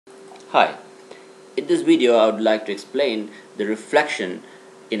Hi, in this video I would like to explain the reflection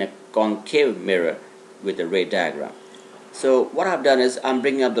in a concave mirror with a ray diagram. So what I've done is I'm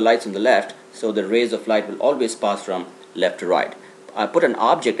bringing up the lights on the left, so the rays of light will always pass from left to right. I put an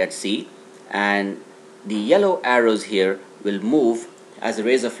object at C, and the yellow arrows here will move as the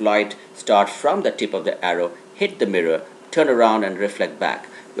rays of light start from the tip of the arrow, hit the mirror, turn around and reflect back.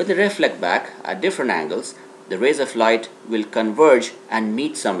 When they reflect back at different angles, the rays of light will converge and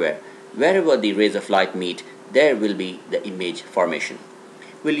meet somewhere. Wherever the rays of light meet, there will be the image formation.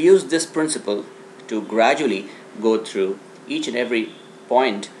 We'll use this principle to gradually go through each and every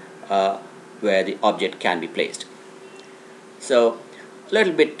point where the object can be placed. So, a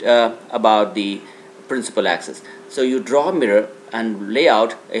little bit about the principal axis. So you draw a mirror and lay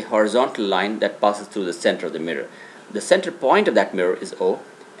out a horizontal line that passes through the center of the mirror. The center point of that mirror is O.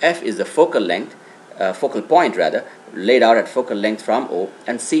 F is the focal length, focal point rather, laid out at focal length from O,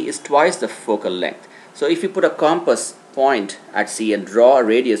 and C is twice the focal length. So if you put a compass point at C and draw a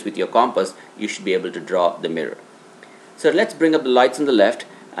radius with your compass, you should be able to draw the mirror. So let's bring up the lights on the left,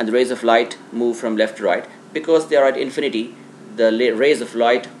 and the rays of light move from left to right. Because they are at infinity, the rays of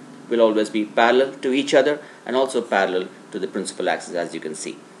light will always be parallel to each other and also parallel to the principal axis, as you can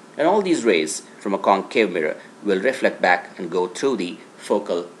see. And all these rays from a concave mirror will reflect back and go through the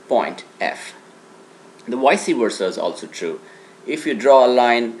focal point F. The vice versa is also true. If you draw a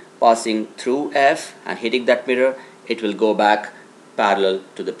line passing through F and hitting that mirror, it will go back parallel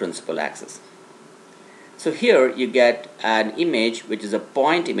to the principal axis. So here you get an image which is a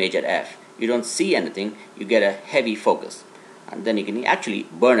point image at F. You don't see anything, you get a heavy focus. And then you can actually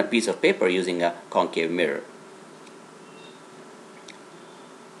burn a piece of paper using a concave mirror.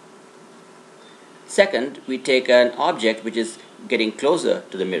 Second, we take an object which is getting closer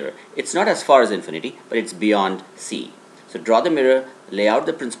to the mirror. It's not as far as infinity, but it's beyond C. So draw the mirror, lay out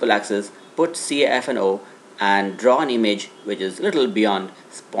the principal axis, put C, F and O, and draw an image which is a little beyond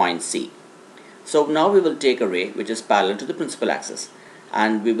point C. So now we will take a ray which is parallel to the principal axis,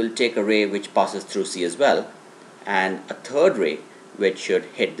 and we will take a ray which passes through C as well, and a third ray which should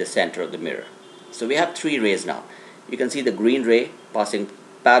hit the center of the mirror. So we have three rays now. You can see the green ray passing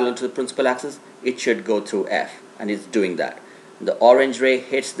parallel to the principal axis. It should go through F, and it's doing that. The orange ray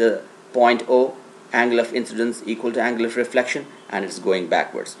hits the point O, angle of incidence equal to angle of reflection, and it's going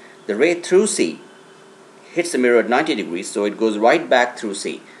backwards. The ray through C hits the mirror at 90 degrees, so it goes right back through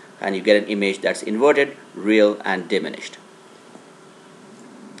C, and you get an image that's inverted, real and diminished.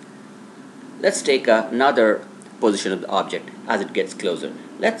 Let's take another position of the object as it gets closer.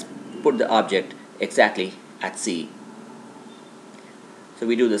 Let's put the object exactly at C. So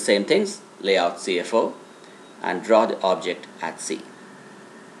we do the same things, lay out CFO and draw the object at C.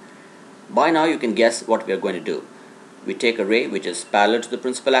 By now you can guess what we are going to do. We take a ray which is parallel to the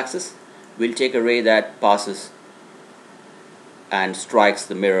principal axis. We'll take a ray that passes and strikes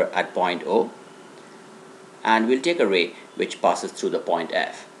the mirror at point O, and we'll take a ray which passes through the point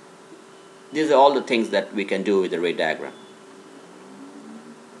F. These are all the things that we can do with the ray diagram.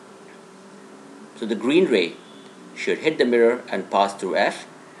 So the green ray should hit the mirror and pass through F.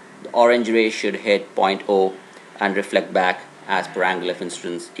 The orange ray should hit point O and reflect back as per angle of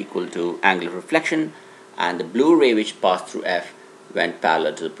incidence equal to angle of reflection, and the blue ray which passed through F went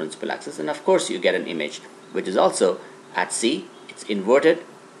parallel to the principal axis, and of course you get an image which is also at C. It's inverted,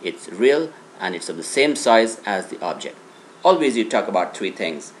 it's real, and it's of the same size as the object. Always you talk about three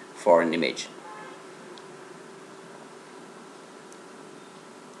things for an image.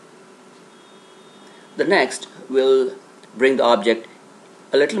 The next will bring the object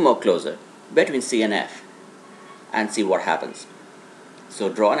a little more closer between C and F and see what happens. So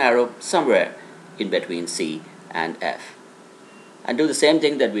draw an arrow somewhere in between C and F and do the same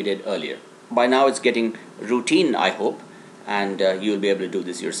thing that we did earlier. By now it's getting routine, I hope, and you'll be able to do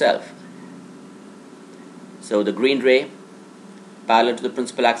this yourself. So the green ray parallel to the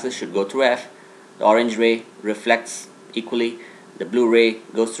principal axis should go through F. The orange ray reflects equally. The blue ray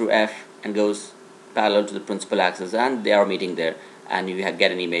goes through F and goes parallel to the principal axis, and they are meeting there, and you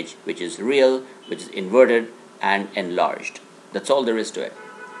get an image which is real, which is inverted and enlarged. That's all there is to it.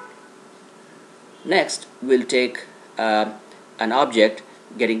 Next we'll take an object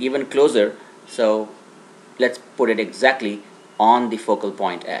getting even closer, so let's put it exactly on the focal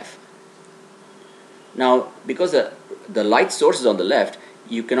point F. Now because the light source is on the left,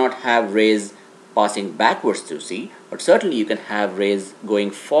 you cannot have rays passing backwards through C, but certainly you can have rays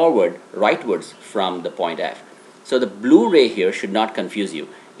going forward, rightwards from the point F. So the blue ray here should not confuse you.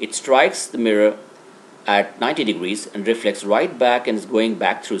 It strikes the mirror at 90 degrees and reflects right back and is going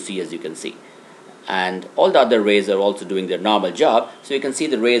back through C, as you can see. and all the other rays are also doing their normal job. So you can see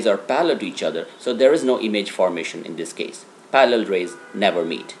the rays are parallel to each other, so there is no image formation in this case. Parallel rays never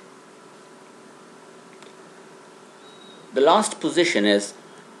meet. The last position is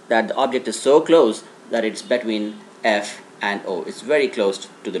that the object is so close that it's between F and O. It's very close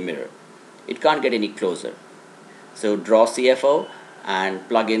to the mirror. It can't get any closer. So draw CFO and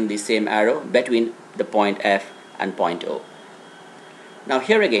plug in the same arrow between the point F and point O. Now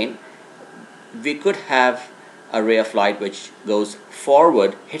here again, we could have a ray of light which goes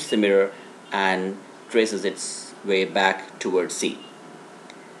forward, hits the mirror, and traces its way back towards C.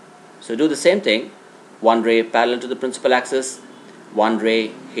 So do the same thing. One ray parallel to the principal axis, one ray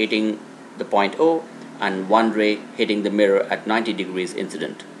hitting the point O, and one ray hitting the mirror at 90 degrees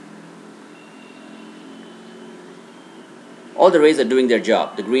incident. All the rays are doing their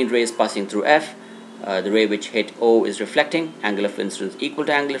job. The green ray is passing through F, the ray which hit O is reflecting, angle of incidence equal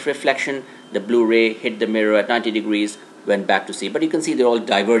to angle of reflection. The blue ray hit the mirror at 90 degrees, went back to C. But you can see they're all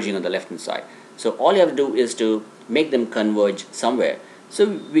diverging on the left hand side. So all you have to do is to make them converge somewhere. So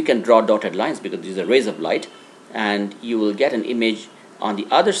we can draw dotted lines because these are rays of light, and you will get an image on the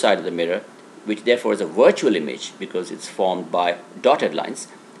other side of the mirror, which therefore is a virtual image because it's formed by dotted lines.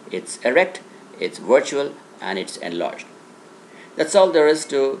 It's erect, it's virtual, and it's enlarged. That's all there is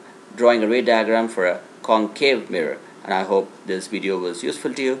to drawing a ray diagram for a concave mirror, and I hope this video was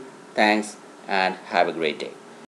useful to you. Thanks and have a great day.